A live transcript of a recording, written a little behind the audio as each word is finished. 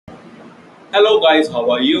Hello guys, how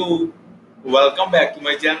are you? Welcome back to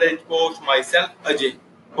my channel Therichpost. Myself Ajay.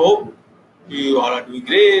 Hope you all are doing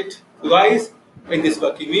great. So guys, in this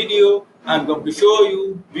working video, I'm going to show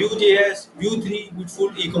you Vuejs View 3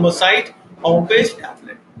 beautiful e-commerce site homepage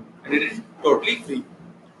template, and it is totally free.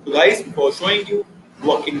 So guys, before showing you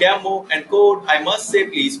working demo and code, I must say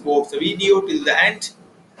please watch the video till the end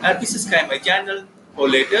and please subscribe my channel for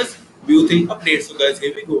latest View 3 updates. So guys,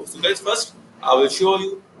 here we go. So guys, first I will show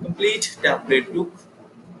you complete template look.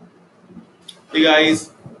 Hey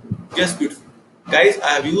guys, just beautiful. Guys, I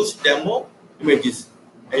have used demo images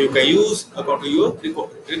and you can use according to your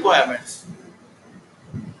requirements.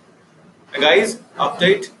 And guys, after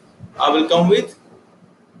it, I will come with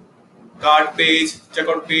cart page,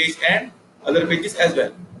 checkout page and other pages as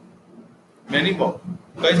well. Many more.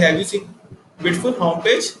 Guys, have you seen beautiful home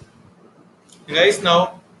page? And guys,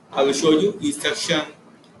 now I will show you each section,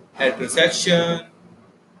 header section,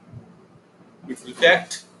 beautiful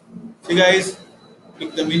fact. See guys,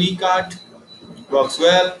 click the mini cart, works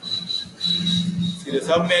well. See the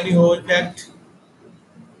sub menu whole effect.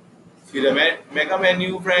 See the mega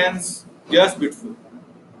menu, friends, just beautiful.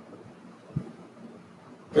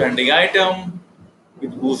 Trending item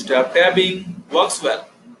with bootstrap tabbing, works well.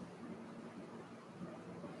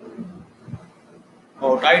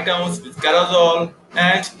 Hot items with carousel,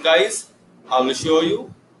 and guys, I will show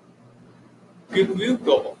you quick view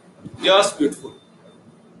proper, just beautiful.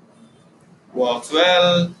 Works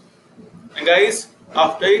well. And guys,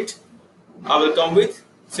 after it, I will come with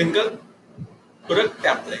single product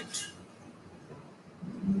template.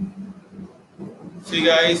 See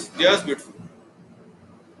guys, just beautiful.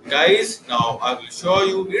 Guys, now I will show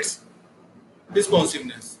you its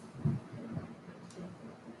responsiveness.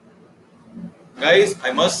 Guys,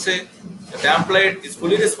 I must say the template is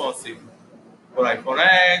fully responsive for iPhone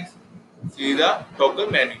X. See the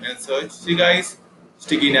toggle menu and search. See guys,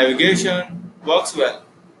 sticky navigation works well.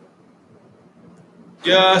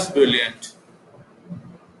 Just brilliant.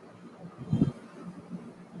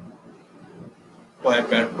 For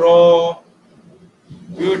iPad Pro,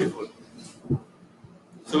 beautiful.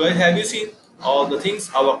 So guys, have you seen all the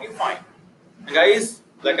things are working fine? And guys,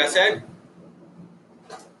 like I said,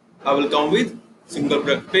 I will come with single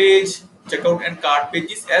product page, checkout and cart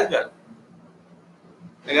pages as well.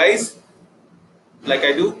 And guys, like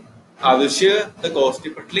I do, I will share the code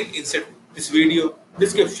snippet link inside this video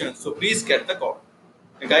description. So please get the code.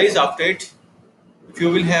 And guys, after it, if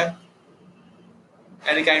you will have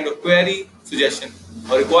any kind of query, suggestion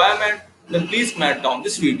or requirement, then please comment down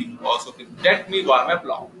this video. Also contact me via my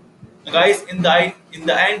blog. And guys, in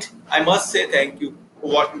the end, I must say thank you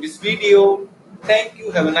for watching this video. Thank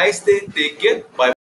you. Have a nice day. Take care. Bye.